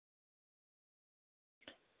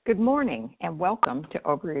Good morning and welcome to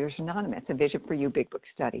Overeaters Anonymous, a Vision for You Big Book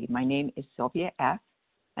study. My name is Sylvia F.,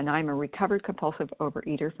 and I'm a recovered compulsive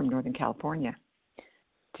overeater from Northern California.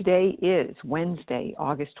 Today is Wednesday,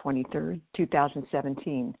 August 23rd,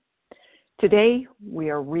 2017. Today we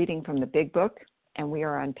are reading from the Big Book, and we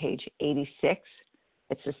are on page 86.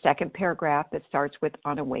 It's the second paragraph that starts with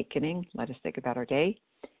On Awakening. Let us think about our day.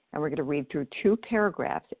 And we're going to read through two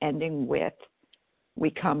paragraphs ending with We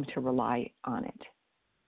come to rely on it.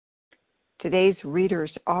 Today's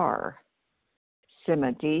readers are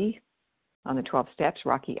Sima D. on the 12 Steps,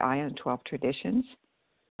 Rocky I. on 12 Traditions,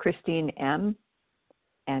 Christine M.,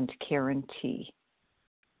 and Karen T.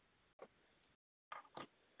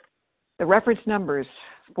 The reference numbers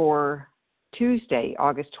for Tuesday,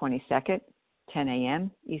 August 22nd, 10 a.m.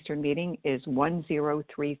 Eastern meeting is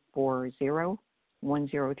 10340,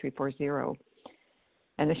 10340.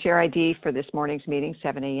 And the share ID for this morning's meeting,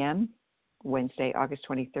 7 a.m., Wednesday, August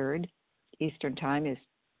 23rd, Eastern Time is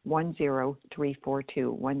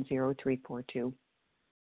 10342, 10342.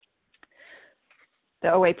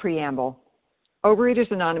 The OA Preamble. Overeaters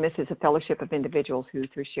Anonymous is a fellowship of individuals who,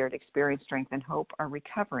 through shared experience, strength, and hope, are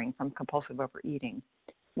recovering from compulsive overeating.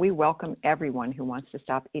 We welcome everyone who wants to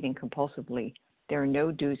stop eating compulsively. There are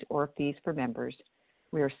no dues or fees for members.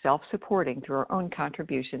 We are self-supporting through our own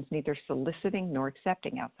contributions, neither soliciting nor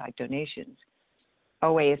accepting outside donations.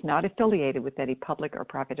 OA is not affiliated with any public or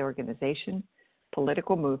private organization,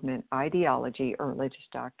 political movement, ideology, or religious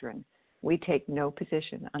doctrine. We take no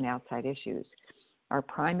position on outside issues. Our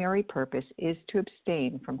primary purpose is to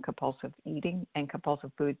abstain from compulsive eating and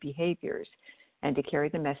compulsive food behaviors and to carry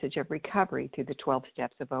the message of recovery through the 12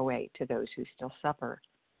 steps of OA to those who still suffer.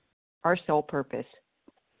 Our sole purpose.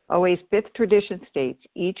 OA's fifth tradition states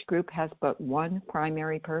each group has but one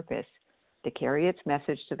primary purpose, to carry its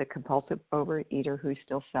message to the compulsive overeater who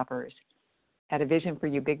still suffers. At a Vision for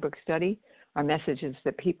You Big Book study, our message is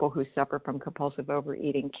that people who suffer from compulsive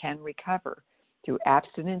overeating can recover through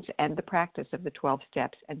abstinence and the practice of the 12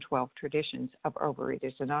 steps and 12 traditions of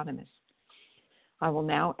Overeaters Anonymous. I will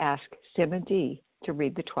now ask Sima D. to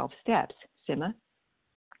read the 12 steps. Sima?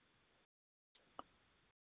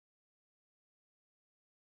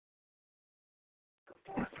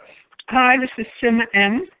 Hi, this is Sima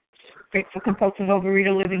M., grateful compulsive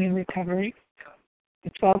overeater living in recovery. The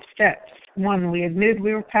 12 steps. 1. We admitted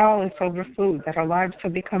we were powerless over food, that our lives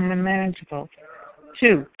had become unmanageable.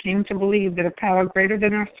 2. Came to believe that a power greater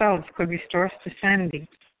than ourselves could restore us to sanity.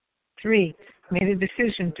 3. Made a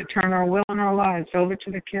decision to turn our will and our lives over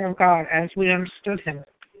to the care of God as we understood Him.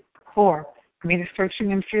 4. Made a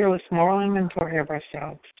searching and fearless moral inventory of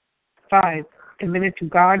ourselves. 5. Committed to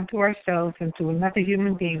God, to ourselves, and to another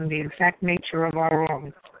human being the exact nature of our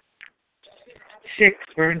wrongs. 6.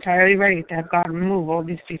 We're entirely ready to have God remove all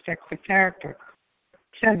these defects of character.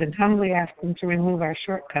 7. Humbly asked Him to remove our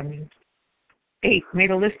shortcomings. 8.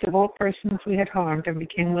 Made a list of all persons we had harmed and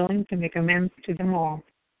became willing to make amends to them all.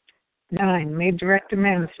 9. Made direct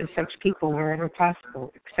amends to such people wherever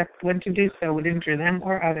possible, except when to do so would injure them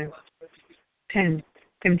or others. 10.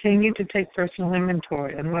 Continued to take personal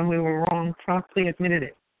inventory, and when we were wrong, promptly admitted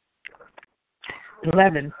it.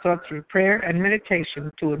 11. Sought through prayer and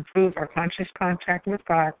meditation to improve our conscious contact with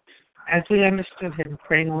God as we understood Him,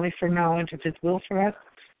 praying only for knowledge of His will for us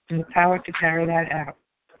and the power to carry that out.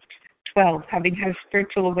 12. Having had a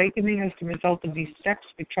spiritual awakening as the result of these steps,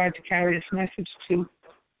 we tried to carry this message to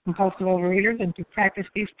compulsive overeaters and to practice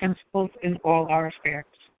these principles in all our affairs.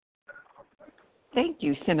 Thank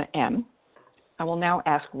you, Sima M. I will now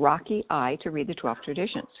ask Rocky I. to read the 12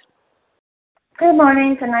 traditions. Good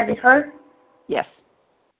morning. Can I be heard? Yes.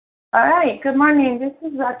 All right. Good morning. This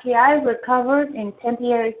is Rocky I. recovered in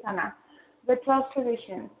Tempe, Arizona. The 12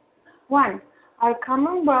 traditions. 1. Our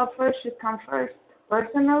common welfare should come first.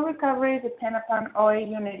 Personal recovery depends upon OA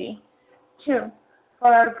unity. 2.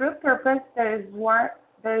 For our group purpose, there is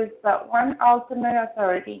but one ultimate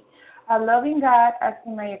authority, a loving God as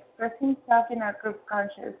He may express Himself in our group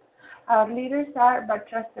conscience. Our leaders are but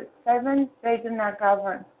trusted servants, they do not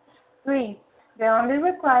govern. 3. The only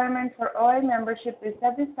requirement for OA membership is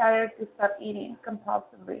a desire to stop eating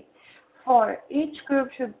compulsively. 4. Each group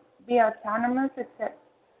should be autonomous except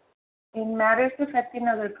in matters affecting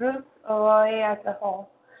other groups or OA as a whole.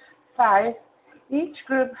 5. Each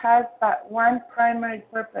group has but one primary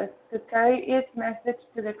purpose, to carry its message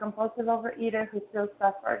to the compulsive overeater who still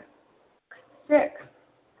suffers. 6.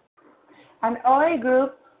 An OA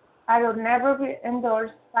group will never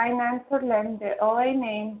endorse, finance, or lend the OA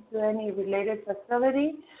name to any related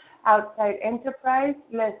facility, outside enterprise,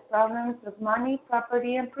 lest problems of money,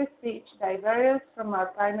 property, and prestige divert us from our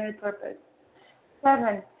primary purpose.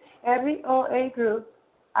 7. Every OA group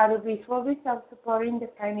are to be fully self-supporting,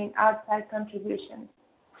 declining outside contributions.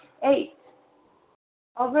 8.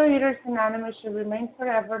 Overeaters Anonymous should remain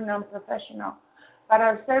forever non-professional, but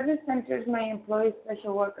our service centers may employ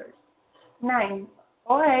special workers. 9.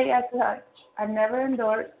 OA as such are never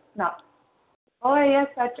endorsed. No. OA as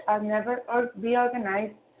such are never be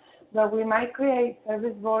organized, but we might create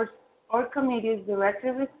service boards or committees directly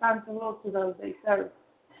responsible to those they serve.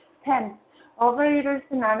 10. Overeaters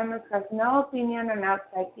Anonymous has no opinion on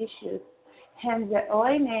outside issues, hence the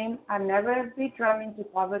OA name and never be drawn into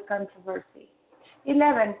public controversy.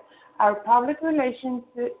 11. Our public relations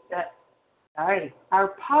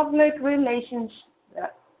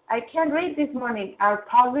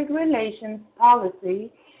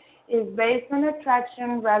policy is based on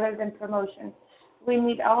attraction rather than promotion. We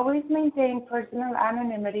need always maintain personal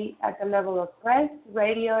anonymity at the level of press,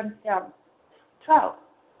 radio, and film. 12.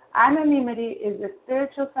 Anonymity is the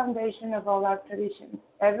spiritual foundation of all our traditions,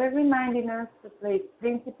 ever reminding us to place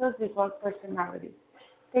principles before personalities.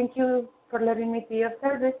 Thank you for letting me be of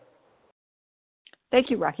service. Thank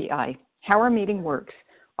you, Rocky I. How our meeting works.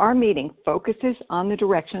 Our meeting focuses on the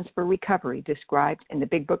directions for recovery described in the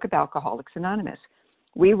Big Book of Alcoholics Anonymous.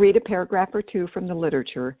 We read a paragraph or two from the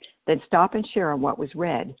literature, then stop and share on what was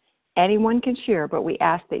read. Anyone can share, but we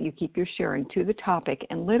ask that you keep your sharing to the topic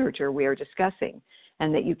and literature we are discussing,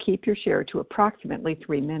 and that you keep your share to approximately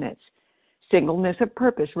 3 minutes. Singleness of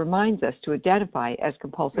purpose reminds us to identify as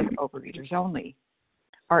compulsive overeaters only.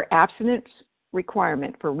 Our abstinence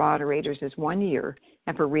requirement for moderators is 1 year,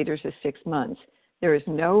 and for readers is 6 months. There is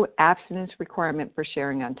no abstinence requirement for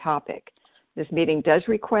sharing on topic. This meeting does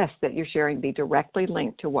request that your sharing be directly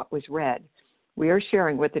linked to what was read. We are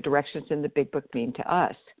sharing what the directions in the Big Book mean to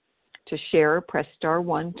us. To share, press star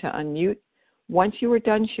 1 to unmute. Once you are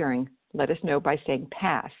done sharing, let us know by saying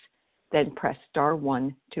pass. Then press star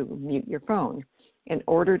 1 to mute your phone. In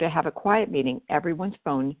order to have a quiet meeting, everyone's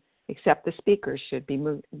phone except the speaker's should be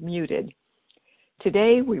muted.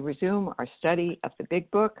 Today, we resume our study of the Big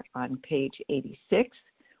Book on page 86.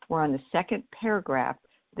 We're on the second paragraph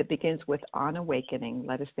that begins with On Awakening.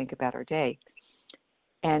 Let us think about our day.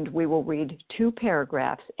 And we will read 2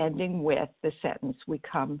 paragraphs ending with the sentence, we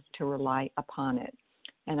come to rely upon it.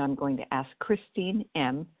 And I'm going to ask Christine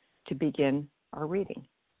M. to begin our reading.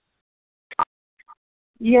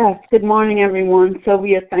 Yes, good morning, everyone.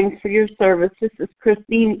 Sylvia, thanks for your service. This is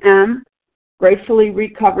Christine M., gratefully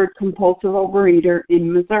recovered compulsive overeater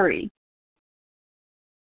in Missouri.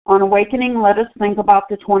 On awakening, let us think about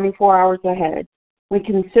the 24 hours ahead. We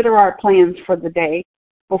consider our plans for the day.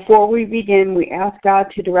 Before we begin, we ask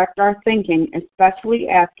God to direct our thinking, especially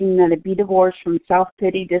asking that it be divorced from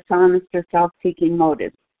self-pity, dishonest, or self-seeking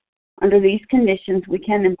motives. Under these conditions, we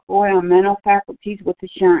can employ our mental faculties with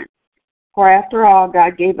assurance. For after all,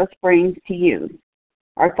 God gave us brains to use.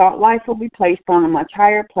 Our thought life will be placed on a much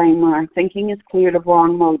higher plane when our thinking is cleared of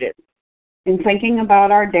wrong motives. In thinking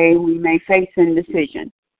about our day, we may face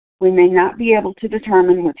indecision. We may not be able to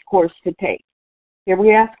determine which course to take. Here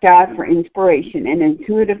we ask God for inspiration and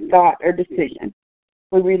intuitive thought or decision.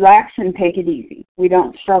 We relax and take it easy. We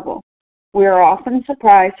don't struggle. We are often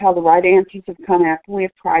surprised how the right answers have come after we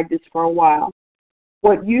have tried this for a while.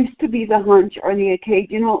 What used to be the hunch or the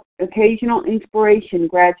occasional inspiration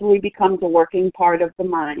gradually becomes a working part of the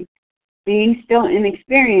mind. Being still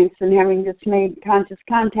inexperienced and having just made conscious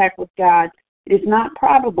contact with God, it is not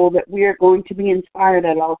probable that we are going to be inspired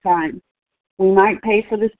at all times. We might pay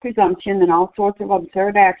for this presumption in all sorts of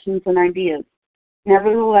absurd actions and ideas.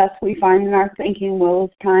 Nevertheless, we find in our thinking will,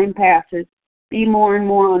 as time passes, be more and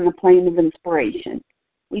more on the plane of inspiration.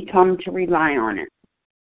 We come to rely on it.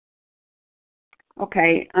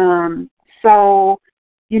 Okay, so,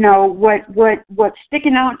 you know, what's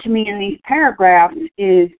sticking out to me in these paragraphs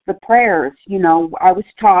is the prayers. You know, I was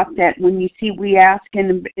taught that when you see we ask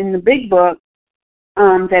in the Big Book,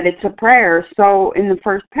 that it's a prayer. So in the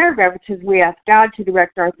first paragraph, it says we ask God to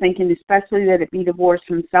direct our thinking, especially that it be divorced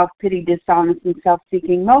from self-pity, dishonest, and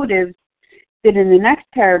self-seeking motives. Then in the next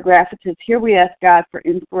paragraph, it says, here we ask God for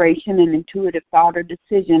inspiration and intuitive thought or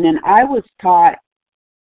decision. And I was taught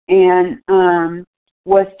and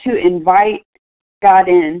was to invite God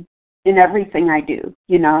in everything I do,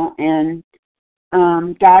 you know, and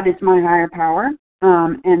God is my higher power.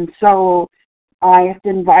 And so I have to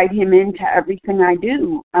invite him into everything I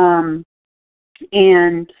do. And,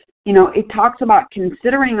 you know, it talks about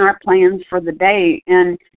considering our plans for the day.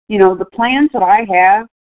 And, you know, the plans that I have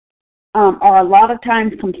are a lot of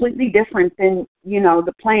times completely different than, you know,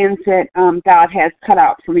 the plans that God has cut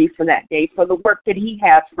out for me for that day, for the work that he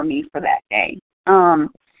has for me for that day.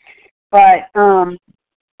 But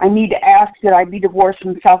I need to ask that I be divorced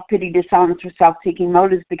from self-pity, dishonest, or self-seeking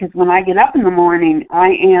motives, because when I get up in the morning, I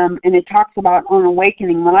am, and it talks about on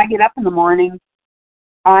awakening, when I get up in the morning,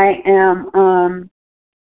 I am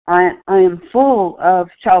full of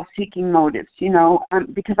self-seeking motives,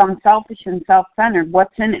 because I'm selfish and self-centered.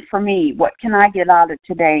 What's in it for me? What can I get out of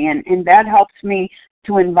today? And that helps me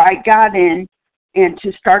to invite God in and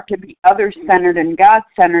to start to be other-centered and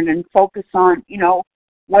God-centered and focus on,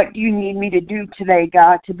 what do you need me to do today,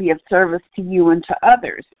 God, to be of service to you and to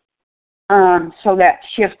others? So that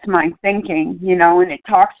shifts my thinking, and it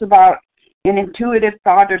talks about an intuitive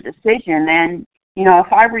thought or decision. And,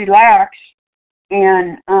 if I relax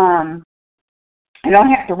and I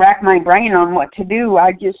don't have to rack my brain on what to do,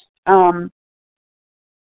 I just, when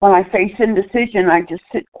I face indecision, I just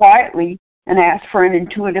sit quietly and ask for an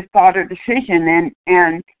intuitive thought or decision.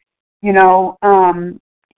 And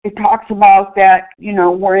it talks about that,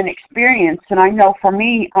 we're in experience. And I know for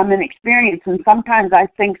me, I'm in experience. And sometimes I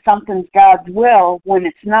think something's God's will when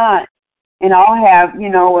it's not. And I'll have,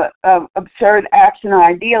 a absurd action or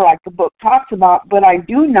idea like the book talks about. But I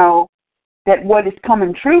do know that what is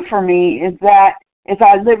coming true for me is that as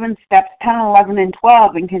I live in steps 10, 11, and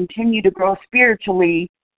 12 and continue to grow spiritually,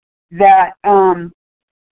 that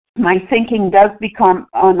my thinking does become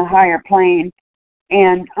on a higher plane.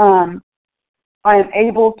 And I am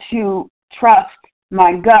able to trust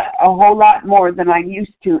my gut a whole lot more than I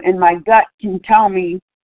used to. And my gut can tell me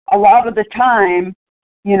a lot of the time,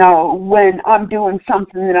 when I'm doing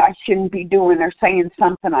something that I shouldn't be doing or saying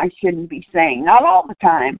something I shouldn't be saying. Not all the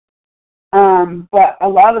time, but a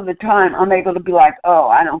lot of the time I'm able to be like, oh,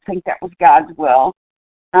 I don't think that was God's will,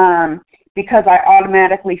 because I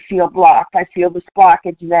automatically feel blocked. I feel this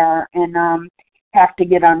blockage there and have to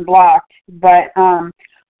get unblocked. But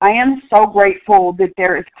I am so grateful that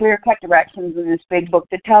there is clear-cut directions in this big book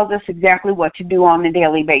that tells us exactly what to do on a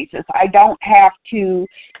daily basis. I don't have to,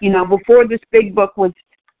 before this big book was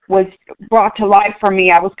brought to life for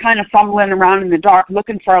me, I was kind of fumbling around in the dark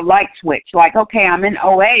looking for a light switch. Like, okay, I'm in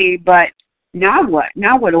OA, but now what?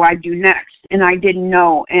 Now what do I do next? And I didn't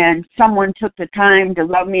know. And someone took the time to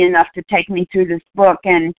love me enough to take me through this book.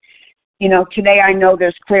 And, today I know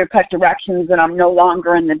there's clear-cut directions and I'm no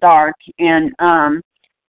longer in the dark. And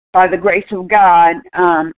by the grace of God,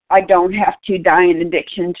 I don't have to die in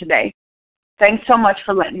addiction today. Thanks so much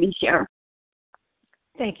for letting me share.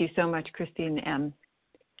 Thank you so much, Christine M.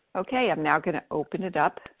 Okay, I'm now going to open it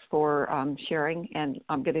up for sharing, and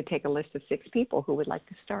I'm going to take a list of 6 people who would like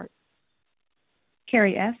to start.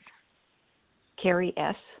 Carrie S. Carrie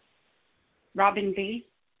S. Robin B.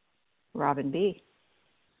 Robin B.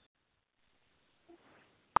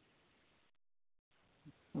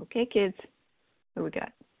 Okay, kids, who we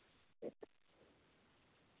got?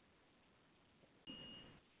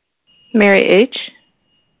 Mary H.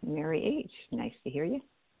 Mary H. Nice to hear you.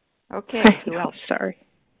 Okay, who else? Sorry.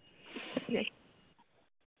 Okay.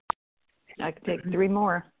 I can take 3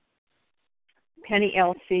 more. Penny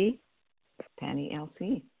L.C. Penny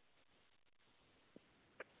L.C.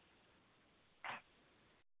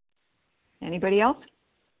 Anybody else?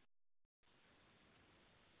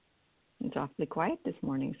 It's awfully quiet this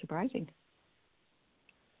morning. Surprising.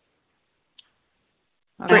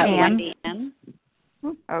 Okay. Wendy M.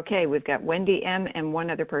 Okay, we've got Wendy M. and one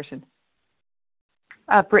other person.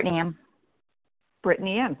 Brittany M.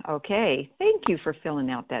 Brittany M. Okay, thank you for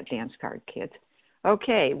filling out that dance card, kids.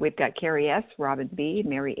 Okay, we've got Carrie S., Robin B.,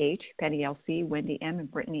 Mary H., Penny L.C., Wendy M.,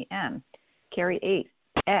 and Brittany M. Carrie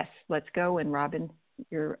S., let's go, and Robin,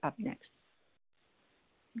 you're up next.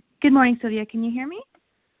 Good morning, Sylvia. Can you hear me?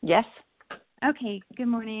 Yes. Okay, good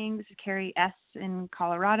morning. This is Carrie S. in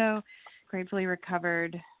Colorado, gratefully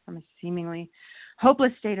recovered from a seemingly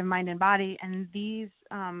hopeless state of mind and body. And these,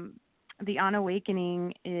 the On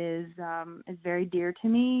Awakening is very dear to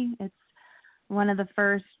me. It's one of the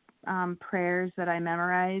first prayers that I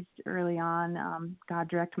memorized early on. God,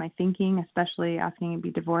 direct my thinking, especially asking to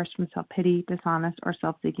be divorced from self-pity, dishonest, or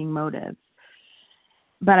self-seeking motives.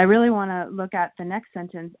 But I really want to look at the next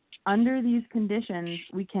sentence. Under these conditions,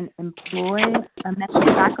 we can employ a mental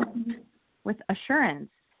faculty with assurance.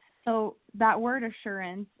 So that word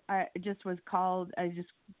assurance, I just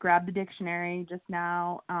grabbed the dictionary just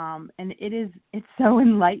now, and it's so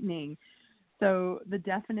enlightening. So the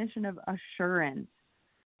definition of assurance,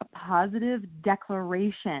 a positive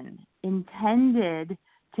declaration intended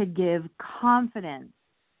to give confidence,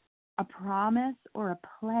 a promise or a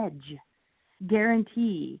pledge,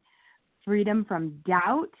 guarantee, freedom from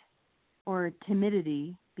doubt or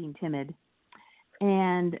timidity, being timid.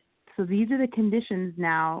 And so these are the conditions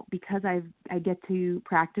now, because I get to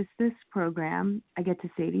practice this program, I get to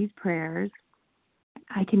say these prayers,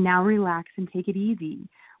 I can now relax and take it easy.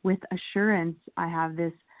 With assurance, I have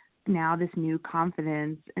this new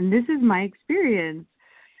confidence, and this is my experience.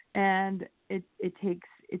 And it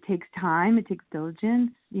takes time, it takes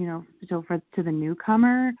diligence, so to the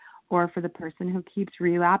newcomer or for the person who keeps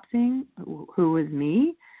relapsing, who is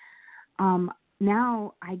me.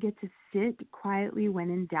 Now I get to sit quietly when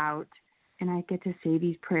in doubt, and I get to say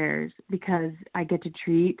these prayers because I get to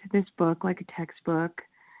treat this book like a textbook.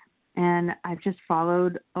 And I've just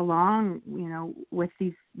followed along, with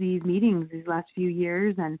these meetings these last few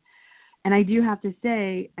years. And I do have to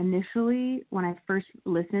say, initially, when I first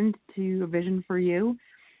listened to A Vision for You,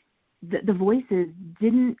 the voices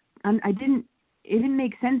didn't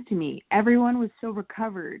make sense to me. Everyone was so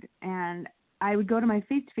recovered, and I would go to my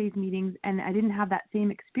face-to-face meetings, and I didn't have that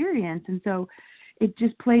same experience. And so it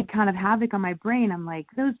just played kind of havoc on my brain. I'm like,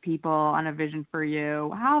 those people on A Vision for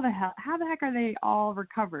You, how the heck are they all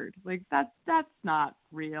recovered? Like, that's not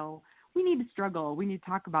real. We need to struggle. We need to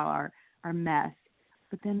talk about our mess.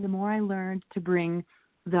 But then the more I learned to bring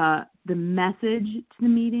the message to the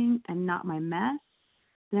meeting and not my mess,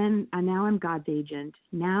 then now I'm God's agent.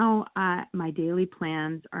 Now my daily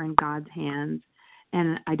plans are in God's hands,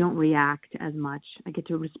 and I don't react as much. I get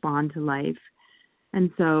to respond to life.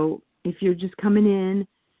 And so if you're just coming in,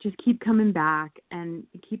 just keep coming back and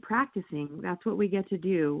keep practicing. That's what we get to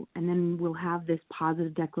do. And then we'll have this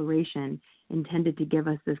positive declaration intended to give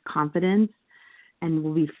us this confidence, and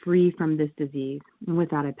we'll be free from this disease. And with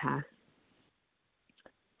that, I pass.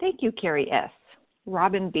 Thank you, Carrie S.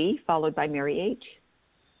 Robin B., followed by Mary H.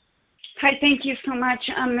 Hi, thank you so much.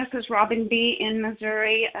 This is Robin B. in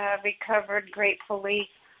Missouri, recovered gratefully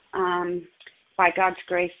by God's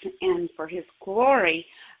grace and for His glory.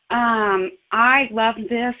 I love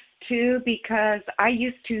this too because I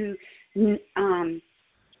used to,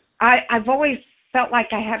 I've always felt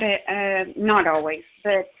like I had not always,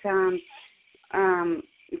 but I'm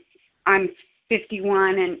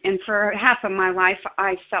 51, and for half of my life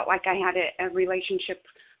I felt like I had a relationship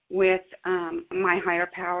with my higher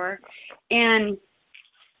power.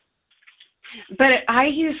 But I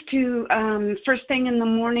used to, first thing in the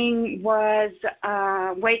morning was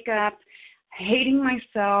wake up hating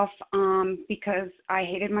myself because I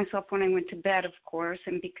hated myself when I went to bed, of course,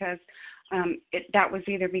 and because that was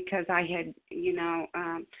either because I had,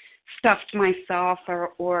 stuffed myself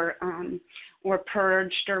or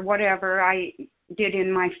purged or whatever I did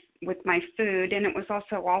with my food, and it was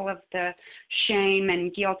also all of the shame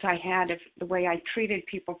and guilt I had of the way I treated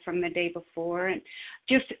people from the day before, and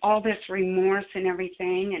just all this remorse and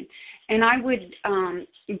everything. And I would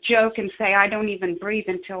joke and say I don't even breathe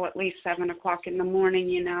until at least 7 o'clock in the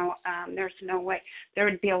morning. There's no way.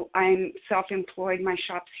 I'm self-employed. My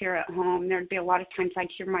shop's here at home. There'd be a lot of times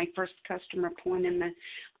I'd hear my first customer pulling in the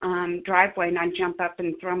driveway, and I'd jump up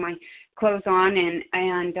and throw my clothes on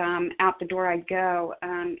and out the door I'd go.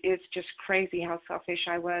 It's just crazy how selfish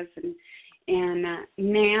I was, and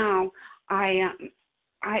now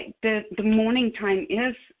the morning time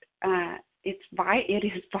is it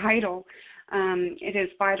is vital. It is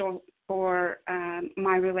vital for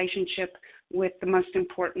my relationship with the most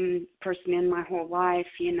important person in my whole life,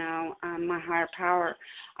 my higher power.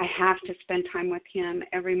 I have to spend time with him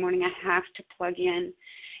every morning. I have to plug in.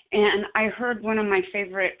 And I heard one of my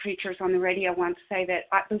favorite preachers on the radio once say that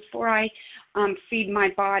before I feed my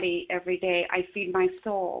body every day, I feed my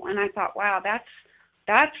soul. And I thought, wow,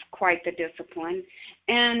 that's quite the discipline.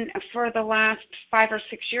 And for the last 5 or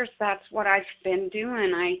 6 years, that's what I've been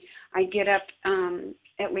doing. I get up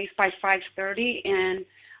at least by 5:30, and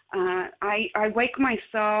I wake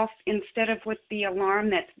myself instead of with the alarm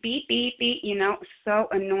that's beep, beep, beep, so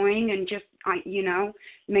annoying and just,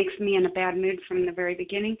 makes me in a bad mood from the very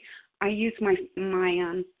beginning. I use my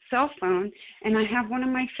cell phone, and I have one of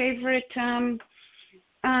my favorite songs,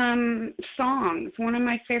 one of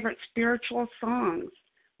my favorite spiritual songs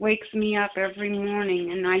wakes me up every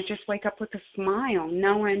morning, and I just wake up with a smile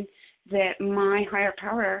knowing that my higher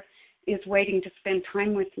power is waiting to spend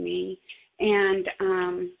time with me, and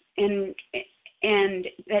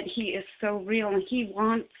that he is so real, and he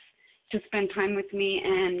wants to spend time with me.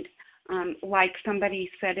 And like somebody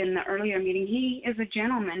said in the earlier meeting, he is a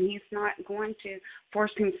gentleman. He's not going to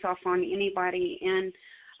force himself on anybody. And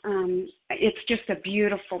it's just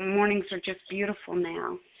mornings are just beautiful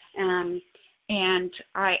now. And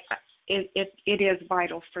it is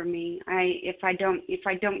vital for me. If I don't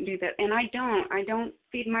do that, and I don't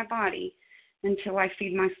feed my body until I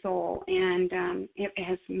feed my soul, and it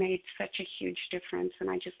has made such a huge difference. And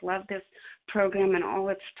I just love this program and all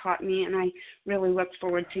it's taught me, and I really look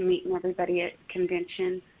forward to meeting everybody at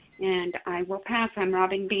convention. And I will pass. I'm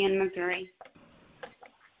Robin B. in Missouri.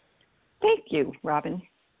 Thank you, Robin.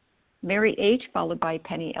 Mary H., followed by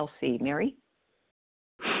Penny L.C. Mary?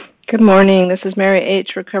 Good morning. This is Mary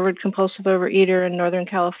H., recovered compulsive overeater in Northern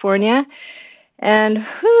California. And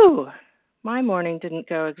my morning didn't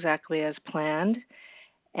go exactly as planned.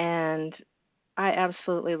 And I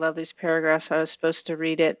absolutely love these paragraphs. I was supposed to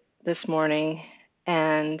read it this morning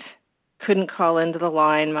and couldn't call into the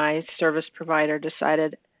line. My service provider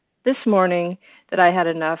decided this morning that I had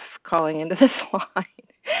enough calling into this line.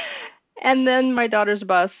 And then my daughter's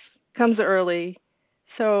bus comes early.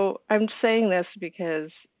 So I'm saying this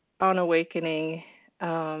because on awakening,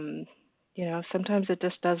 sometimes it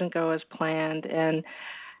just doesn't go as planned. And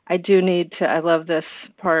I do need to, I love this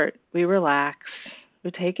part. We relax.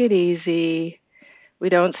 We take it easy. We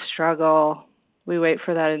don't struggle. We wait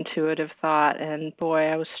for that intuitive thought. And boy,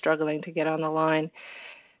 I was struggling to get on the line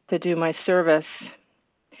to do my service.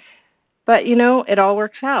 But, it all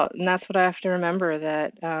works out. And that's what I have to remember,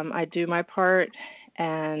 that I do my part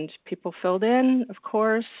and people filled in, of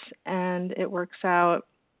course, and it works out.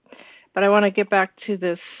 But I want to get back to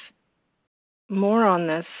this, more on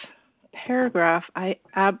this paragraph.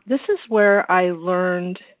 This is where I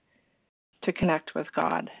learned to connect with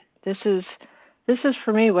God. This is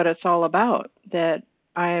for me what it's all about, that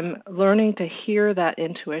I'm learning to hear that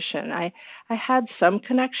intuition. I had some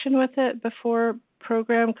connection with it before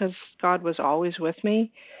program because God was always with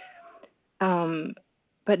me.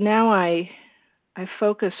 But now I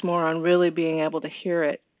focus more on really being able to hear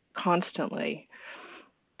it constantly.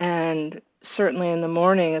 And certainly in the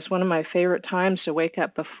morning is one of my favorite times to wake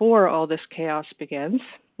up before all this chaos begins.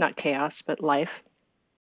 Not chaos, but life.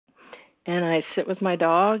 And I sit with my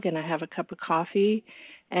dog and I have a cup of coffee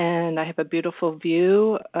and I have a beautiful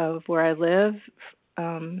view of where I live.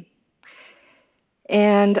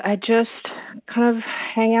 And I just kind of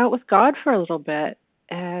hang out with God for a little bit.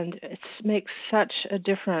 And it makes such a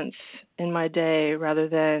difference in my day rather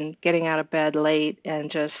than getting out of bed late and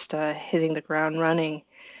just hitting the ground running.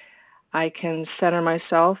 I can center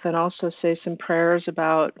myself and also say some prayers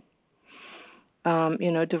about,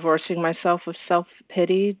 divorcing myself of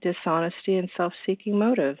self-pity, dishonesty, and self-seeking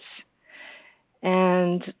motives.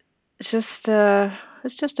 And it's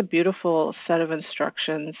just a beautiful set of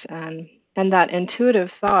instructions. And that intuitive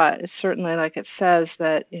thought is certainly, like it says,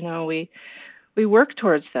 that, we work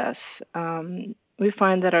towards this. We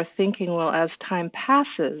find that our thinking will, as time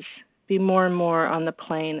passes, be more and more on the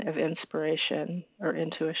plane of inspiration or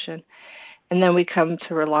intuition. And then we come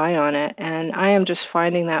to rely on it. And I am just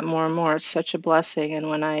finding that more and more. It's such a blessing. And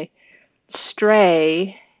when I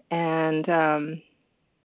stray and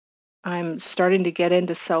I'm starting to get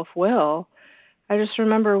into self-will, I just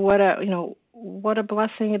remember what a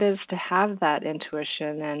blessing it is to have that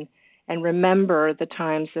intuition and remember the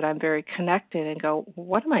times that I'm very connected and go,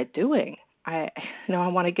 what am I doing? I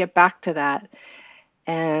want to get back to that.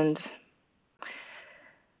 And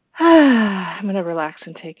I'm going to relax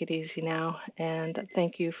and take it easy now. And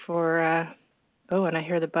thank you for, and I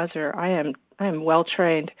hear the buzzer. I am well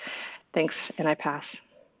trained. Thanks, and I pass.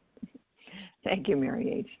 Thank you,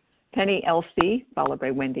 Mary H. Penny L.C., followed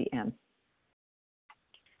by Wendy M.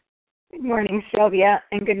 Good morning, Sylvia,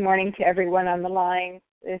 and good morning to everyone on the line.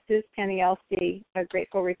 This is Penny L.C., a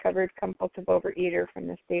grateful recovered compulsive overeater from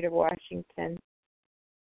the state of Washington.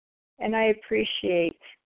 And I appreciate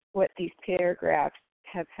what these paragraphs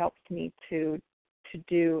have helped me to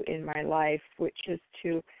do in my life, which is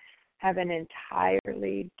to have an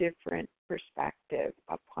entirely different perspective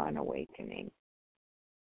upon awakening.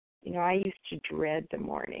 I used to dread the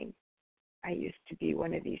morning. I used to be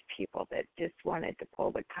one of these people that just wanted to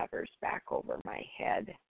pull the covers back over my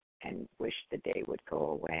head and wish the day would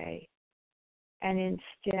go away. And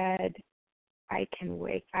instead, I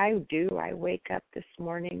wake up this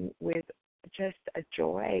morning with just a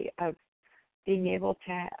joy of being able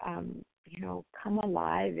to, come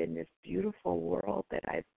alive in this beautiful world that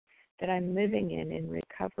I'm living in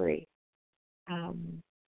recovery. And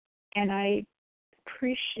I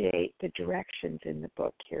appreciate the directions in the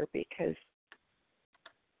book here, because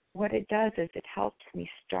what it does is it helps me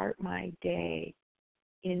start my day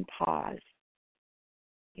in pause.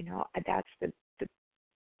 That's the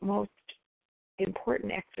most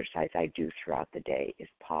important exercise I do throughout the day is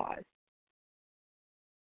pause.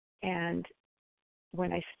 And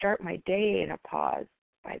when I start my day in a pause,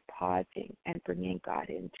 by pausing and bringing God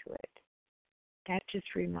into it, that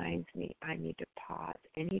just reminds me I need to pause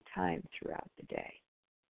any time throughout the day.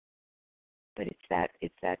 But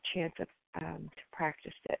it's that chance of to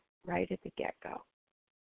practice it right at the get-go,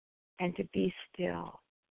 and to be still,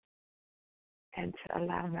 and to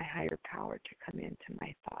allow my higher power to come into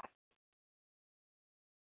my thoughts,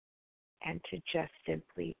 and to just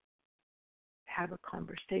simply have a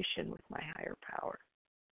conversation with my higher power.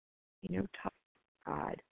 Talk to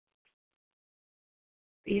God.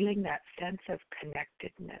 Feeling that sense of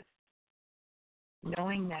connectedness.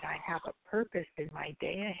 Knowing that I have a purpose in my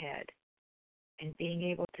day ahead. And being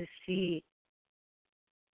able to see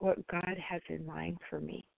what God has in mind for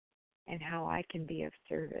me and how I can be of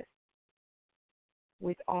service.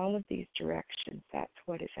 With all of these directions, that's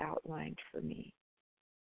what is outlined for me.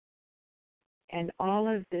 And all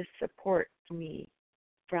of this supports me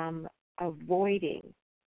from avoiding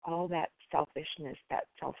all that selfishness, that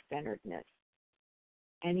self-centeredness,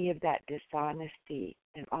 any of that dishonesty,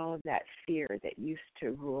 and all of that fear that used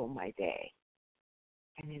to rule my day.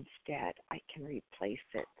 And instead, I can replace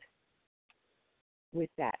it with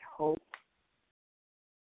that hope,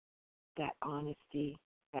 that honesty,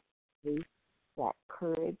 that truth, that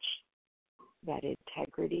courage, that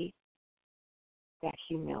integrity, that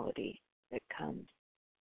humility that comes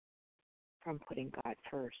from putting God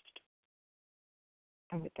first.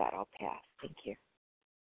 And with that, I'll pass. Thank you.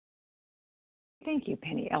 Thank you,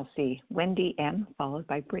 Penny LC. Wendy M., followed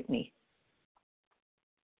by Brittany.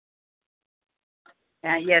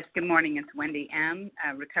 Yes, good morning. It's Wendy M.,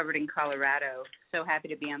 recovered in Colorado. So happy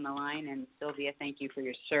to be on the line. And Sylvia, thank you for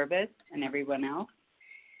your service and everyone else.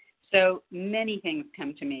 So many things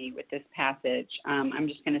come to me with this passage. I'm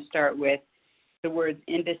just going to start with the words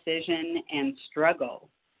indecision and struggle.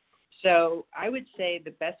 So I would say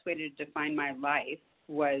the best way to define my life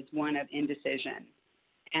was one of indecision.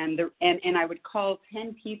 And I would call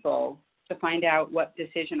 10 people to find out what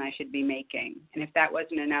decision I should be making. And if that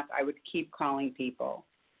wasn't enough, I would keep calling people.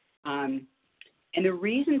 And the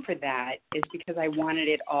reason for that is because I wanted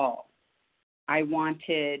it all. In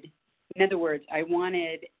other words, I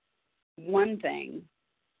wanted one thing,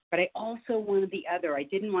 but I also wanted the other. I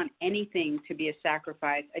didn't want anything to be a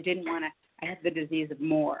sacrifice. I had the disease of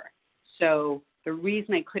more. So the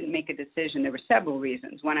reason I couldn't make a decision, there were several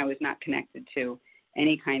reasons. One, I was not connected to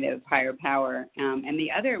any kind of higher power. And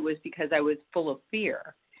the other was because I was full of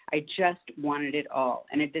fear. I just wanted it all.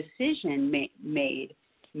 And a decision made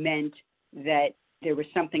meant that there was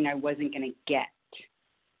something I wasn't going to get.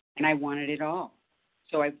 And I wanted it all.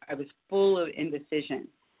 So I was full of indecision.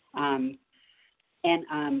 And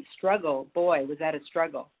struggle, boy, was that a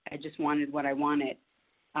struggle. I just wanted what I wanted.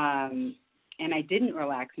 And I didn't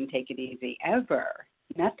relax and take it easy, ever.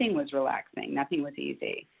 Nothing was relaxing. Nothing was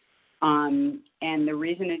easy. And the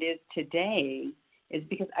reason it is today is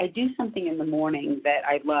because I do something in the morning that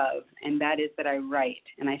I love, and that is that I write.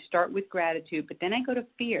 And I start with gratitude, but then I go to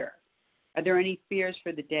fear. Are there any fears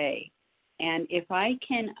for the day? And if I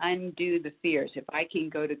can undo the fears, if I can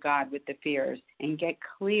go to God with the fears and get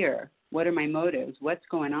clear, what are my motives? What's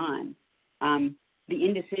going on? The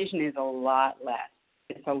indecision is a lot less.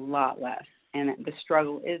 It's a lot less. And the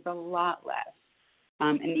struggle is a lot less.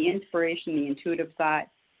 And the inspiration, the intuitive thought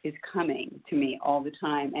is coming to me all the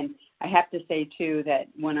time. And I have to say, too, that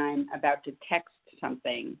when I'm about to text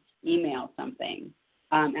something, email something,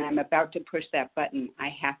 and I'm about to push that button, I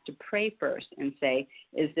have to pray first and say,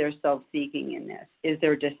 is there self-seeking in this? Is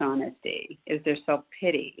there dishonesty? Is there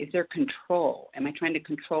self-pity? Is there control? Am I trying to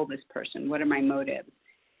control this person? What are my motives?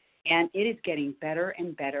 And it is getting better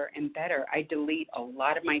and better and better. I delete a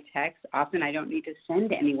lot of my texts. Often I don't need to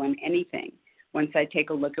send anyone anything once I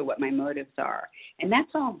take a look at what my motives are. And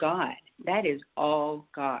that's all God. That is all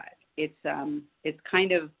God. It's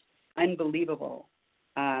kind of unbelievable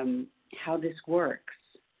how this works.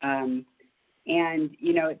 And,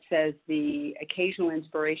 it says the occasional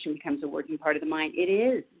inspiration becomes a working part of the mind. It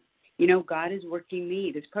is. God is working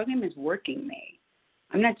me. This program is working me.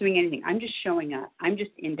 I'm not doing anything. I'm just showing up. I'm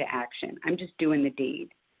just into action. I'm just doing the deed.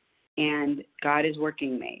 And God is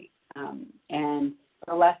working me. And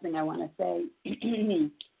the last thing I want to say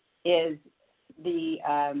is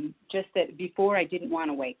just that before I didn't want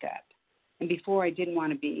to wake up, and before I didn't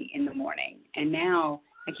want to be in the morning, and now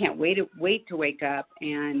I can't wait to wake up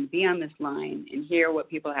and be on this line and hear what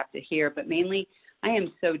people have to hear. But mainly, I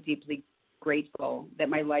am so deeply grateful that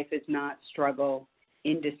my life is not struggle,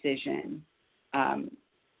 indecision,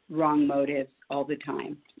 wrong motives all the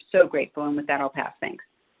time. So grateful. And with that, I'll pass. Thanks.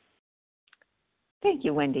 Thank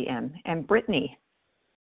you, Wendy M. And Brittany.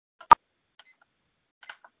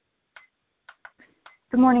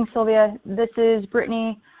 Good morning, Sylvia. This is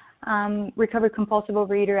Brittany, recovered compulsive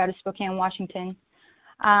overeater out of Spokane, Washington.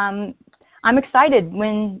 I'm excited.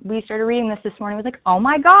 When we started reading this morning, I was like, oh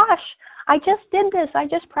my gosh, I just did this. I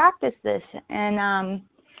just practiced this. And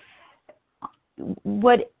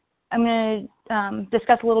what I'm going to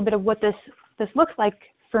discuss a little bit of what this looks like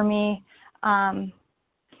for me.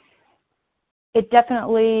 It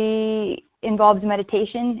definitely involves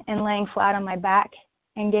meditation and laying flat on my back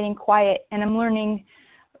and getting quiet. And I'm learning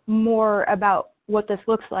more about what this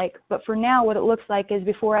looks like. But for now, what it looks like is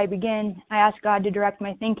before I begin, I ask God to direct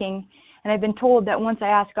my thinking. And I've been told that once I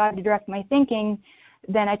ask God to direct my thinking,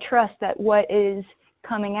 then I trust that what is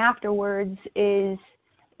coming afterwards is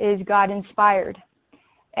God inspired.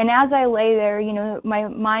 And as I lay there, my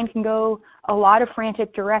mind can go a lot of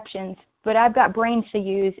frantic directions, but I've got brains to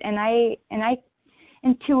use, and I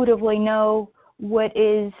intuitively know what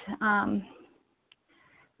is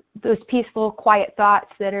those peaceful, quiet thoughts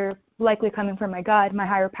that are likely coming from my God, my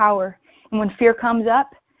higher power. And when fear comes up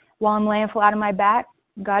while I'm laying flat on my back,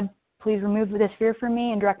 God, please remove this fear from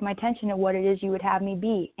me and direct my attention to what it is you would have me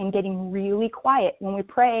be, and getting really quiet. When we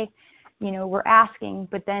pray, we're asking,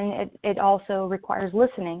 but then it also requires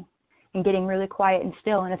listening and getting really quiet and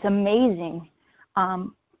still. And it's amazing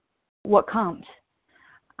what comes.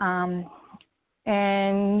 And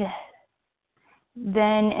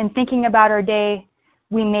then in thinking about our day,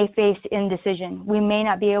 we may face indecision. We may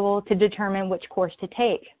not be able to determine which course to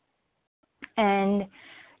take. And,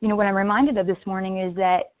 what I'm reminded of this morning is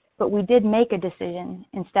that, but we did make a decision.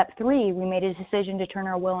 In step 3, we made a decision to turn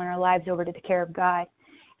our will and our lives over to the care of God.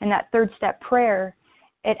 And that 3rd step prayer,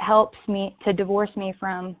 it helps me to divorce me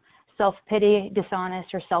from self-pity,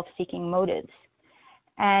 dishonest, or self-seeking motives.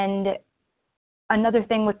 And another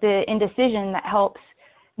thing with the indecision that helps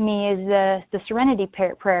me is the serenity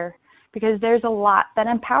prayer, because there's a lot that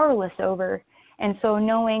I'm powerless over. And so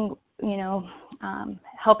knowing,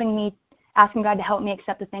 helping me, asking God to help me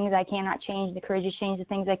accept the things I cannot change, the courage to change the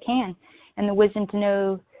things I can, and the wisdom to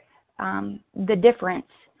know the difference.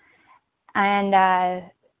 And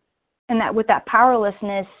that with that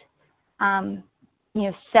powerlessness,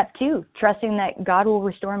 step 2, trusting that God will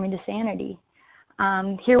restore me to sanity.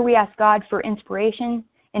 Here we ask God for inspiration,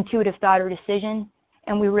 intuitive thought or decision,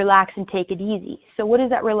 and we relax and take it easy. So what does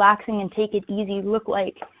that relaxing and take it easy look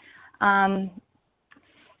like? On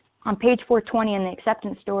page 420 in the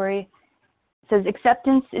acceptance story, it says,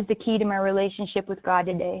 acceptance is the key to my relationship with God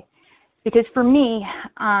today. Because for me,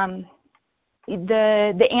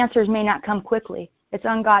 the answers may not come quickly. It's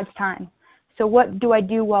on God's time. So what do I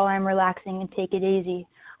do while I'm relaxing and take it easy?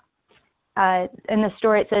 In the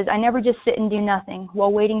story it says, I never just sit and do nothing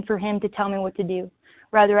while waiting for Him to tell me what to do.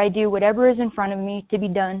 Rather, I do whatever is in front of me to be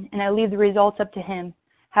done, and I leave the results up to Him.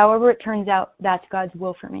 However it turns out, that's God's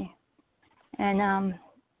will for me. And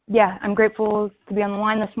I'm grateful to be on the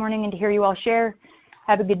line this morning and to hear you all share.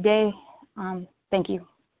 Have a good day. Thank you.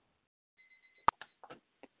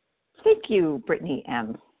 Thank you, Brittany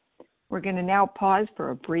M. We're going to now pause for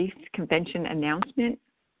a brief convention announcement.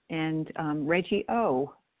 And Reggie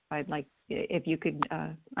O., I'd like if you could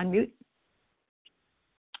unmute.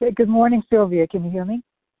 Good morning, Sylvia. Can you hear me?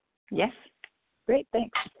 Yes. Great,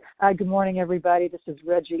 thanks. Good morning, everybody. This is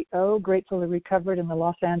Reggie O., gratefully recovered in the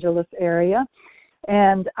Los Angeles area.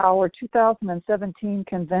 And our 2017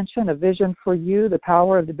 convention, A Vision for You, The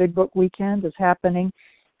Power of the Big Book Weekend, is happening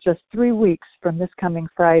just 3 weeks from this coming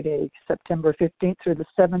Friday, September 15th through the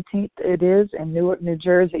 17th. It is in Newark, New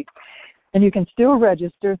Jersey. And you can still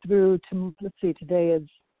register through, today is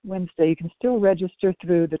Wednesday. You can still register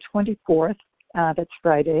through the 24th. That's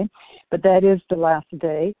Friday, but that is the last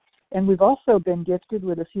day. And we've also been gifted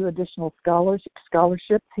with a few additional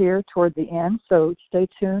scholarships here toward the end, so stay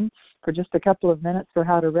tuned for just a couple of minutes for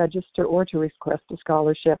how to register or to request a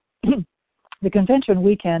scholarship. The convention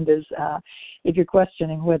weekend is, if you're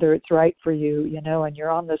questioning whether it's right for you, and you're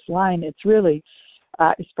on this line, it's really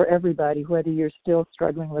it's for everybody, whether you're still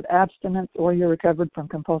struggling with abstinence or you're recovered from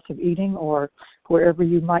compulsive eating or wherever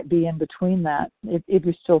you might be in between that. If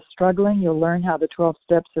you're still struggling, you'll learn how the 12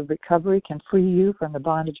 steps of recovery can free you from the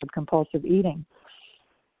bondage of compulsive eating.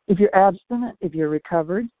 If you're abstinent, if you're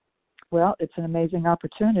recovered, well, it's an amazing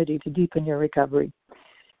opportunity to deepen your recovery.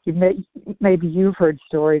 Maybe you've heard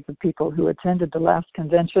stories of people who attended the last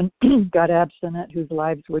convention, got abstinent, whose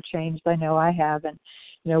lives were changed. I know I have. And,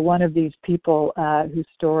 one of these people whose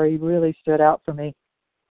story really stood out for me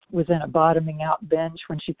was in a bottoming out binge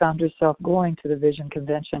when she found herself going to the Vision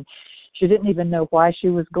Convention. She didn't even know why she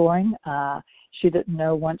was going. She didn't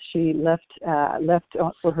know once she left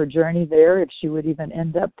for her journey there if she would even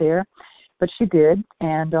end up there. But she did.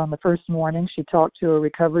 And on the first morning, she talked to a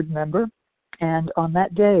recovered member. And on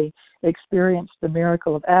that day, experienced the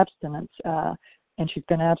miracle of abstinence, and she's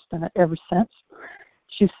been abstinent ever since.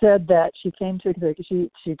 she said that she came to the,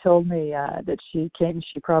 she told me that she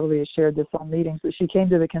probably has shared this on meetings, but she came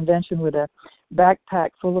to the convention with a backpack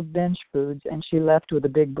full of binge foods, and she left with a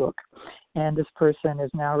big book. And this person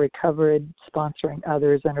is now recovered, sponsoring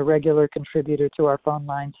others, and a regular contributor to our phone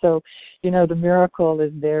line. So, the miracle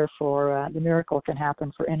is there the miracle can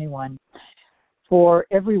happen for anyone, for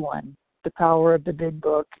everyone. The power of the big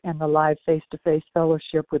book and the live face-to-face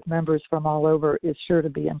fellowship with members from all over is sure to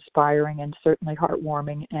be inspiring and certainly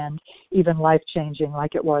heartwarming and even life-changing,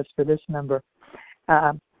 like it was for this member.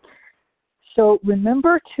 So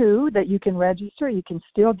remember, too, that you can register. You can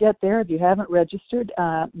still get there. If you haven't registered,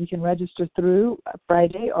 you can register through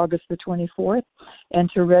Friday, August the 24th.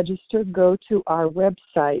 And to register, go to our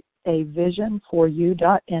website,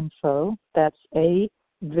 avision4u.info. That's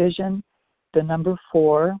avision, the number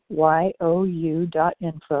 4,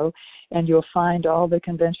 YOU.info. And you'll find all the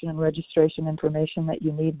convention and registration information that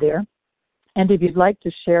you need there. And if you'd like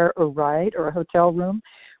to share a ride or a hotel room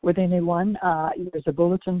with anyone, there's a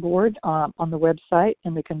bulletin board on the website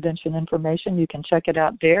and the convention information. You can check it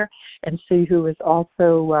out there and see who is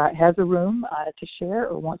also has a room to share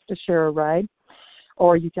or wants to share a ride.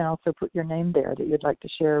 Or you can also put your name there that you'd like to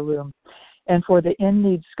share a room. And for the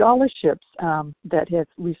in-need scholarships that have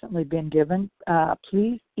recently been given,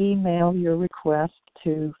 please email your request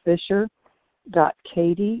to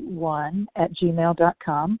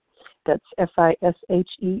fisher.katie1@gmail.com. That's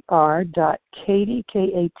FISHER.Katie,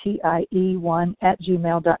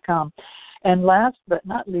 KATIE1@gmail.com. And last but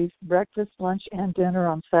not least, breakfast, lunch, and dinner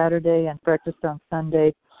on Saturday and breakfast on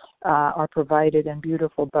Sunday are provided in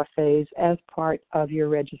beautiful buffets as part of your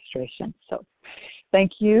registration. So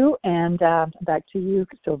thank you, and back to you,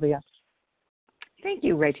 Sylvia. Thank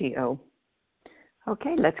you, Reggie O.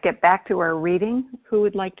 Okay, let's get back to our reading. Who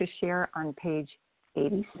would like to share on page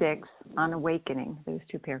 86 on awakening, those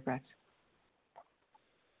two paragraphs?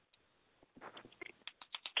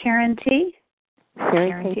 Karen T.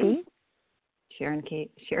 Karen T.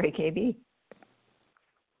 Sherry KB.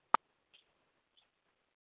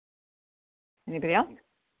 Anybody else?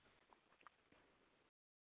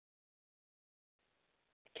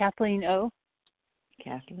 Kathleen O.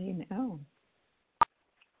 Kathleen O.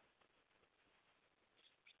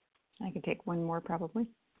 I could take one more probably.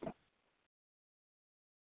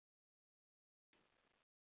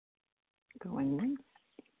 Going next.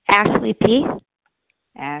 Ashley P.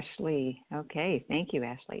 Ashley. Okay, thank you,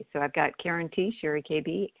 Ashley. So I've got Karen T, Sherry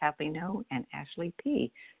KB, Kathleen O, and Ashley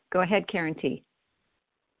P. Go ahead, Karen T.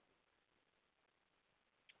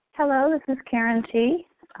 Hello, this is Karen T.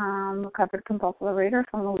 Recovered compulsive overeater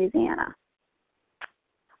from Louisiana.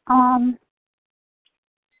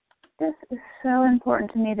 This is so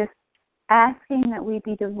important to me, this asking that we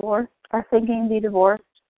be divorced, our thinking be divorced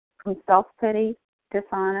from self-pity,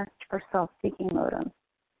 dishonest, or self-seeking motives.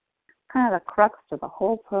 Kind of the crux of the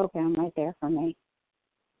whole program right there for me.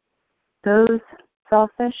 Those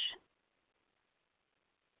selfish,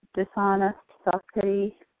 dishonest,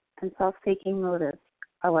 self-pity, and self-seeking motives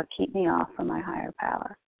are what keep me off from my higher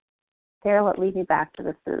power. They're what lead me back to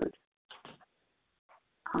the food.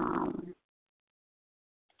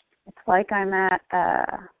 It's like I'm at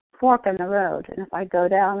a fork in the road, and if I go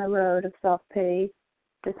down the road of self-pity,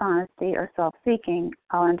 dishonesty, or self-seeking,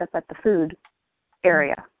 I'll end up at the food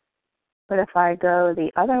area. But if I go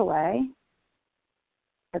the other way,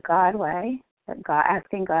 the God way,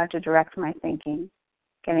 asking God to direct my thinking,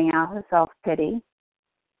 getting out of self-pity,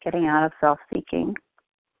 getting out of self-seeking,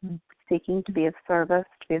 seeking to be of service,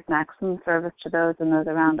 to be of maximum service to those and those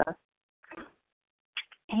around us,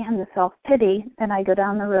 and the self-pity, then I go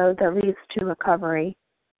down the road that leads to recovery,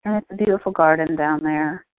 and it's a beautiful garden down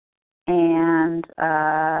there, and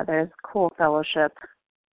there's a cool fellowship,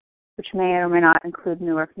 which may or may not include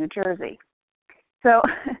Newark, New Jersey. So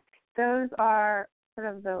those are sort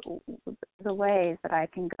of the ways that I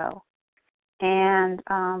can go. And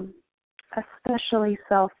especially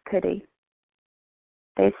self-pity.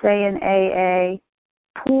 They say in AA,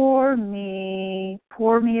 pour me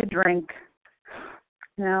a drink.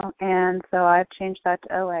 And so I've changed that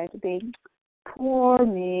to OA to be pour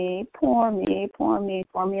me a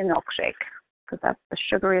milkshake, because that's the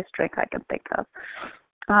sugariest drink I can think of.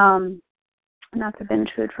 And that's a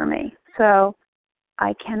binge food for me. So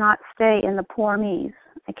I cannot stay in the poor me's.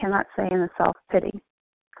 I cannot stay in the self-pity,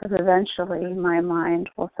 because eventually my mind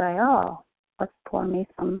will say, oh, let's pour me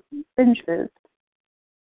some binge foods.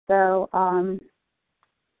 So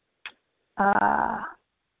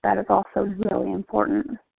that is also really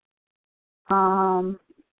important.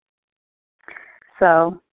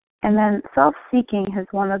 And then self-seeking is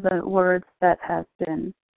one of the words that has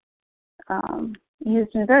been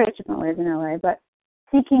used in various different ways in OA, but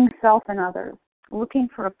seeking self in others, looking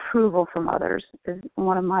for approval from others is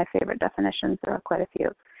one of my favorite definitions. There are quite a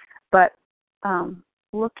few. But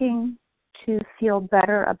looking to feel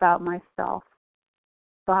better about myself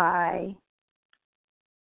by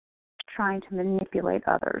trying to manipulate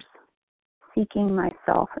others, seeking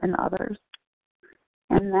myself in others.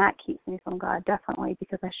 And that keeps me from God, definitely,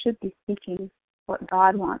 because I should be seeking what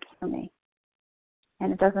God wants for me.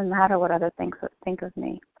 And it doesn't matter what others think of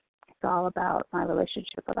me. It's all about my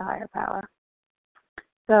relationship with a higher power.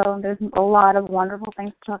 So there's a lot of wonderful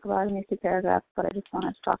things to talk about in these two paragraphs, but I just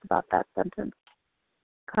wanted to talk about that sentence.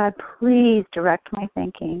 God, please direct my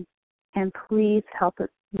thinking, and please help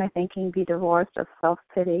my thinking be divorced of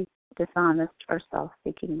self-pity, dishonest, or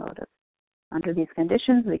self-seeking motives. Under these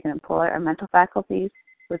conditions, we can employ our mental faculties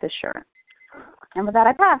with assurance. And with that,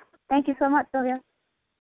 I pass. Thank you so much, Sylvia.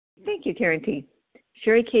 Thank you, Karen T.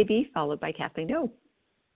 Sherry KB, followed by Kathleen O.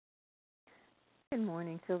 Good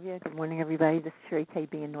morning, Sylvia. Good morning, everybody. This is Sherry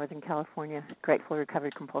KB in Northern California, grateful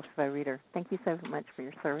recovered compulsive overeater. Thank you so much for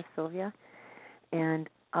your service, Sylvia. And,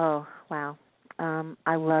 oh, wow,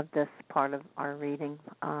 I love this part of our reading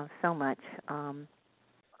so much.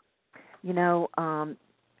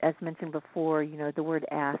 As mentioned before, the word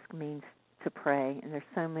ask means to pray, and there's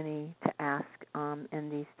so many to ask in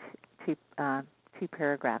these two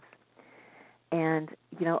paragraphs. And,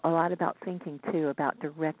 a lot about thinking, too, about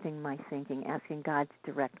directing my thinking, asking God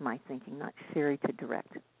to direct my thinking, not Sherry to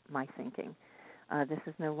direct my thinking. This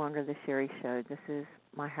is no longer the Sherry show. This is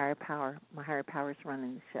my higher power. My higher power is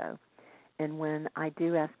running the show. And when I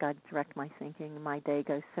do ask God to direct my thinking, my day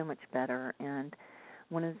goes so much better. And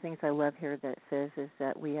one of the things I love here that it says is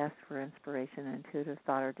that we ask for inspiration and intuitive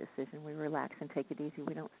thought or decision. We relax and take it easy.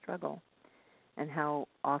 We don't struggle. And how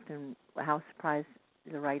surprised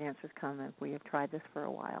the right answers come if we have tried this for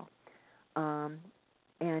a while. And,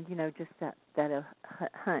 just that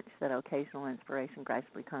hunch, that occasional inspiration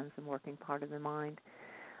gradually comes and working part of the mind.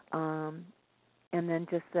 And then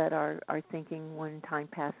just that our thinking, when time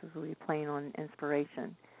passes, we be playing on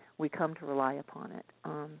inspiration. We come to rely upon it.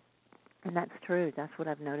 And that's true. That's what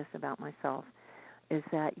I've noticed about myself, is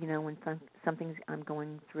that, when something's I'm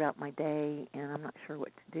going throughout my day and I'm not sure what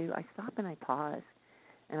to do, I stop and I pause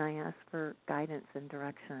and I ask for guidance and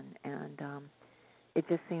direction. And it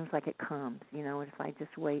just seems like it comes, if I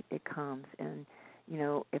just wait, it comes. And,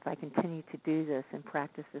 if I continue to do this and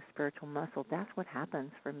practice this spiritual muscle, that's what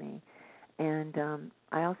happens for me. And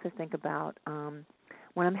I also think about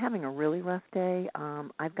when I'm having a really rough day,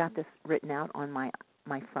 I've got this written out on my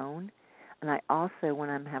phone. And I also, when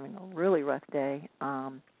I'm having a really rough day, I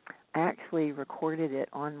actually recorded it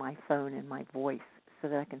on my phone in my voice so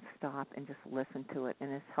that I can stop and just listen to it.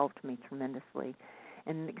 And it's helped me tremendously.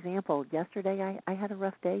 And an example, yesterday, I had a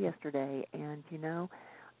rough day yesterday. And,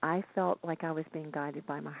 I felt like I was being guided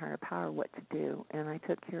by my higher power what to do. And I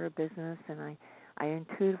took care of business, and I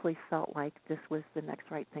intuitively felt like this was the next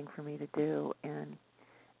right thing for me to do. And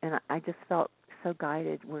I just felt so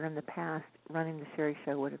guided, where in the past running the Sherry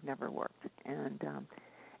Show would have never worked. And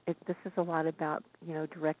this is a lot about,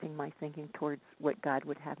 directing my thinking towards what God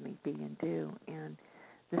would have me be and do. And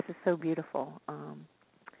this is so beautiful.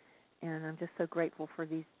 And I'm just so grateful for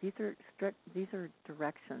these. These are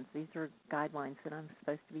directions. These are guidelines that I'm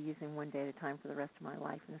supposed to be using one day at a time for the rest of my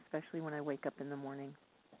life, and especially when I wake up in the morning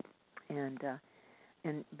and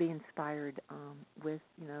be inspired with,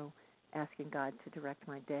 asking God to direct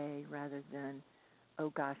my day rather than, oh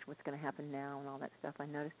gosh, what's going to happen now and all that stuff. I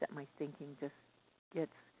noticed that my thinking just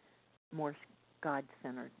gets more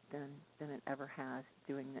God-centered than it ever has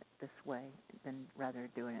doing it this way, than rather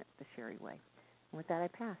doing it the Sherry way. And with that, I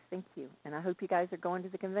pass. Thank you. And I hope you guys are going to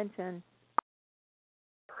the convention.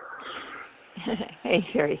 Hey,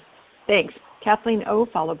 Sherry. Thanks. Kathleen O.,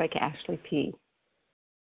 followed by Ashley P.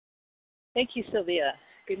 Thank you, Sylvia.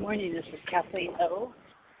 Good morning. This is Kathleen O.,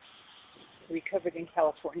 recovered in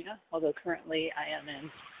California, although currently I am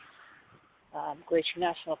in Glacier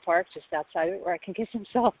National Park, just outside of it, where I can get some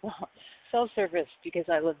self-service because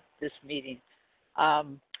I love this meeting.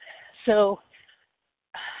 So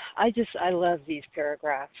I love these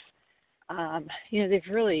paragraphs. They've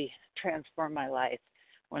really transformed my life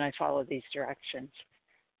when I follow these directions.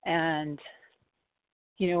 And,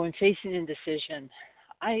 when facing indecision,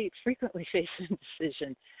 I frequently face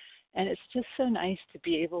indecision. And it's just so nice to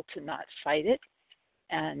be able to not fight it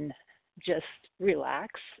and just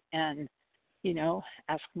relax and,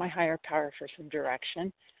 ask my higher power for some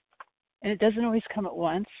direction. And it doesn't always come at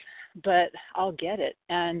once, but I'll get it.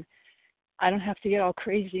 And I don't have to get all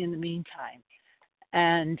crazy in the meantime.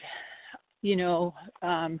 And,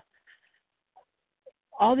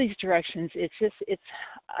 all these directions.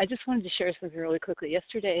 I just wanted to share something really quickly.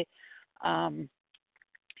 Yesterday, I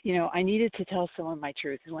needed to tell someone my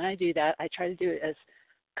truth. And when I do that, I try to do it as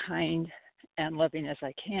kind and loving as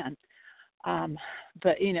I can.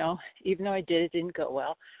 But, even though I did, it didn't go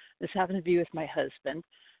well. This happened to be with my husband.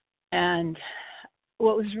 And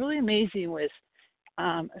what was really amazing was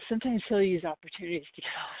sometimes he'll use opportunities to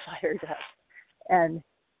get all fired up. And,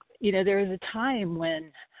 there was a time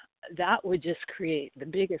when that would just create the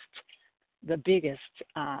biggest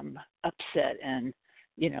upset and,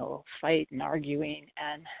 fight and arguing.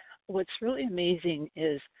 And what's really amazing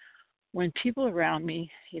is when people around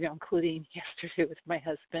me, including yesterday with my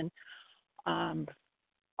husband,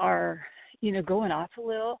 are, going off a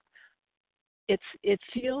little, it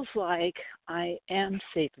feels like I am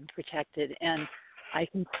safe and protected, and I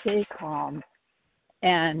can stay calm,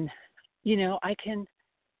 and,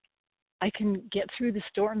 I can get through the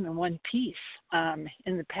storm in one piece.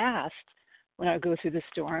 In the past, when I would go through the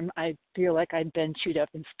storm, I feel like I'd been chewed up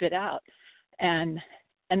and spit out. And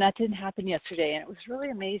that didn't happen yesterday, and it was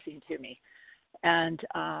really amazing to me. And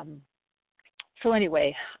so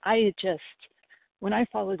anyway, when I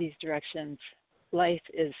follow these directions, life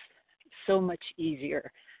is so much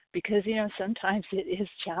easier because, sometimes it is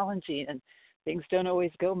challenging and things don't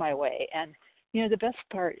always go my way. And, the best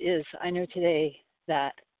part is I know today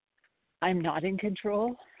that I'm not in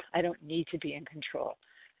control. I don't need to be in control.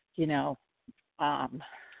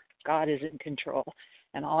 God is in control,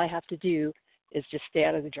 and all I have to do is just stay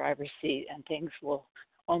out of the driver's seat, and things will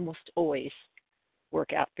almost always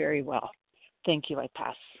work out very well. Thank you. I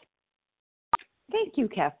pass. Thank you,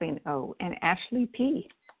 Kathleen O. And Ashley P.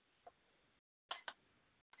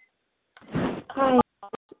 Hi,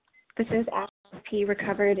 this is Ashley P.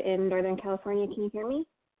 recovered in Northern California. Can you hear me?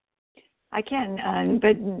 I can,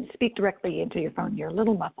 but speak directly into your phone. You're a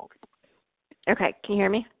little muffled. Okay, can you hear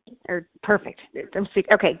me? Or perfect.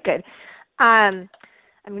 Okay, good. I'm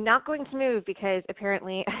not going to move because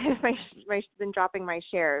apparently I've been dropping my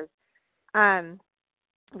shares.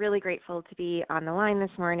 Really grateful to be on the line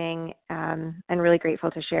this morning, and really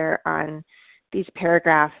grateful to share on these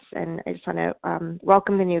paragraphs. And I just want to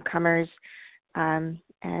welcome the newcomers and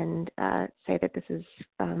say that this is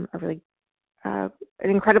a really an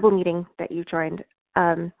incredible meeting that you've joined.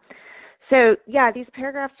 So yeah, these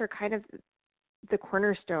paragraphs are kind of the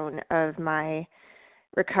cornerstone of my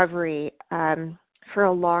recovery. For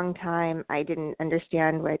a long time, I didn't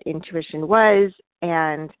understand what intuition was,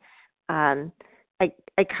 and I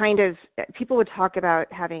kind of, people would talk about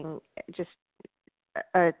having just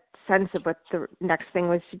a sense of what the next thing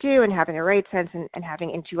was to do and having a right sense and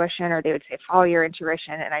having intuition, or they would say follow your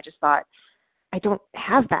intuition, and I just thought, I don't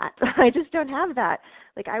have that. I just don't have that.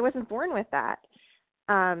 Like, I wasn't born with that.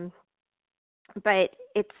 But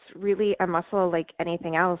it's really a muscle like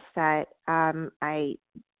anything else that I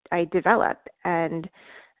develop. And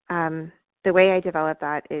the way I develop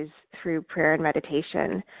that is through prayer and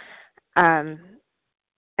meditation. And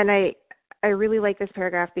I really like this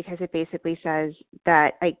paragraph because it basically says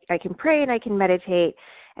that I can pray and I can meditate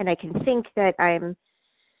and I can think that I'm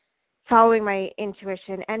following my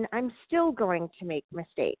intuition, and I'm still going to make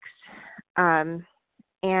mistakes.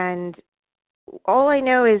 And all I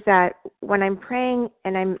know is that when I'm praying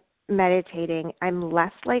and I'm meditating, I'm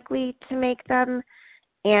less likely to make them.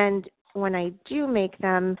 And when I do make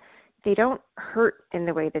them, they don't hurt in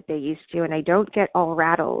the way that they used to, and I don't get all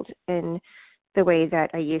rattled in the way that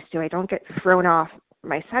I used to. I don't get thrown off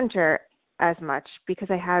my center as much because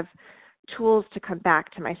I have tools to come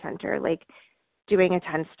back to my center, like doing a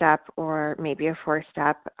 10-step or maybe a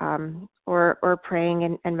 4-step, or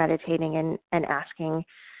praying and meditating and asking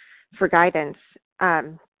for guidance.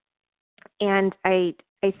 And I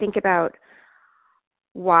think about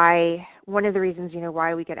why, one of the reasons,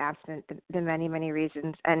 why we get abstinent, the many, many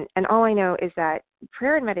reasons. And all I know is that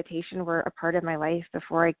prayer and meditation were a part of my life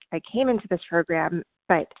before I came into this program,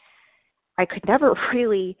 but I could never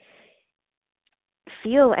really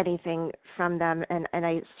feel anything from them, and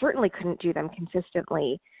I certainly couldn't do them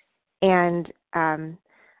consistently. And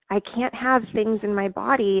I can't have things in my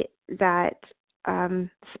body that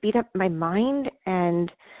speed up my mind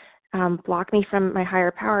and block me from my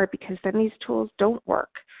higher power, because then these tools don't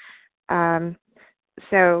work.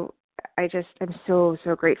 So I'm so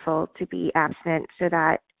grateful to be abstinent so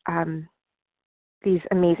that these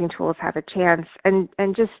amazing tools have a chance. And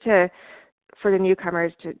just for the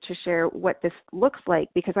newcomers to share what this looks like,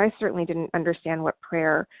 because I certainly didn't understand what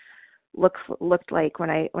prayer looked like when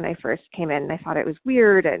I first came in. I thought it was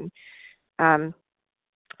weird, and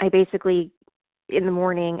I basically, in the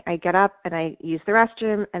morning, I get up and I use the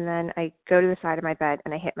restroom, and then I go to the side of my bed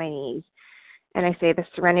and I hit my knees, and I say the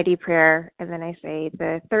serenity prayer, and then I say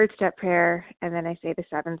the 3rd step prayer, and then I say the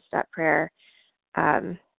 7th step prayer.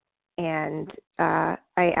 And I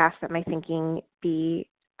ask that my thinking be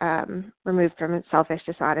removed from selfish,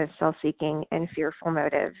 dishonest, self-seeking, and fearful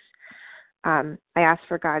motives. I ask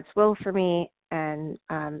for God's will for me and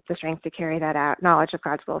the strength to carry that out, knowledge of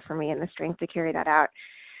God's will for me and the strength to carry that out.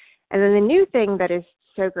 And then the new thing that is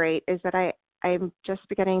so great is that I'm just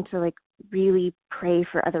beginning to like really pray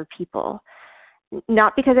for other people.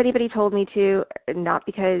 Not because anybody told me to, not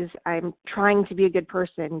because I'm trying to be a good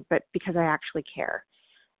person, but because I actually care.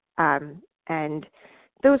 And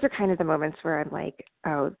those are kind of the moments where I'm like,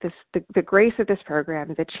 oh, the grace of this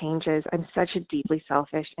program, the changes. I'm such a deeply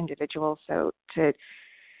selfish individual, so to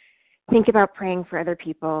think about praying for other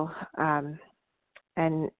people,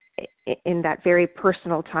 and in that very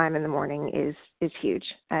personal time in the morning is huge.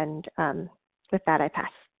 And with that, I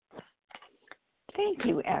pass. Thank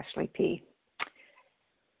you, Ashley P.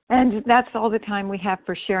 And that's all the time we have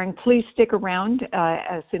for sharing. Please stick around.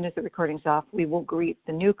 As soon as the recording's off, we will greet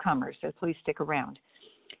the newcomers, so please stick around.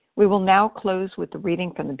 We will now close with the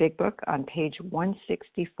reading from the Big Book on page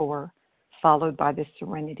 164, followed by the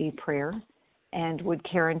Serenity Prayer. And would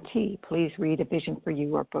Karen T. please read A Vision for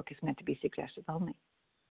You? Our book is meant to be suggestive only.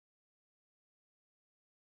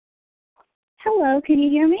 Hello, can you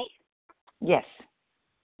hear me? Yes.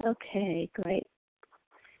 Okay, great.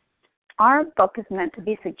 Our book is meant to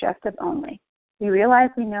be suggestive only. We realize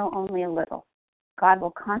we know only a little. God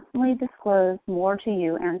will constantly disclose more to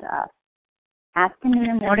you and to us. Ask Him in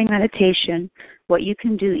your morning meditation what you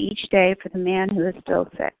can do each day for the man who is still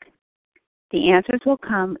sick. The answers will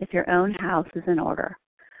come if your own house is in order.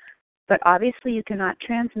 But obviously you cannot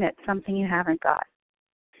transmit something you haven't got.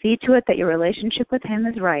 See to it that your relationship with Him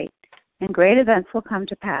is right, and great events will come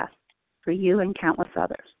to pass for you and countless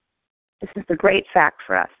others. This is the great fact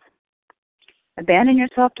for us. Abandon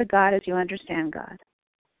yourself to God as you understand God.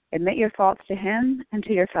 Admit your faults to Him and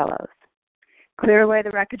to your fellows. Clear away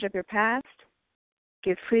the wreckage of your past.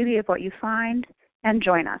 Give freely of what you find, and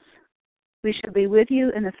join us. We shall be with you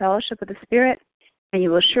in the fellowship of the Spirit, and you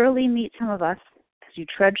will surely meet some of us as you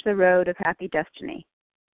trudge the road of happy destiny.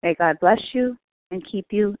 May God bless you and keep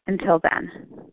you until then.